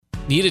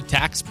Need a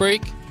tax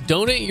break?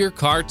 Donate your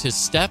car to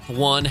Step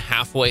One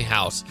Halfway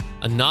House,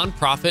 a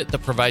nonprofit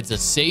that provides a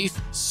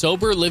safe,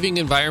 sober living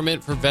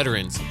environment for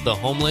veterans, the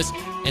homeless,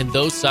 and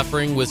those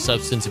suffering with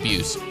substance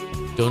abuse.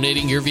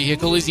 Donating your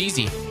vehicle is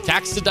easy,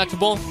 tax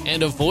deductible,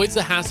 and avoids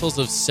the hassles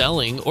of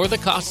selling or the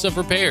costs of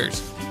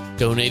repairs.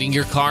 Donating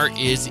your car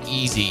is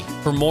easy.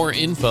 For more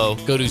info,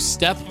 go to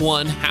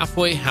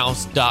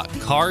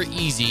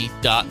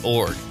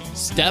steponehalfwayhouse.careasy.org.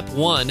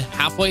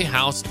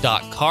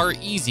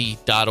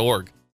 Step1halfwayhouse.careasy.org.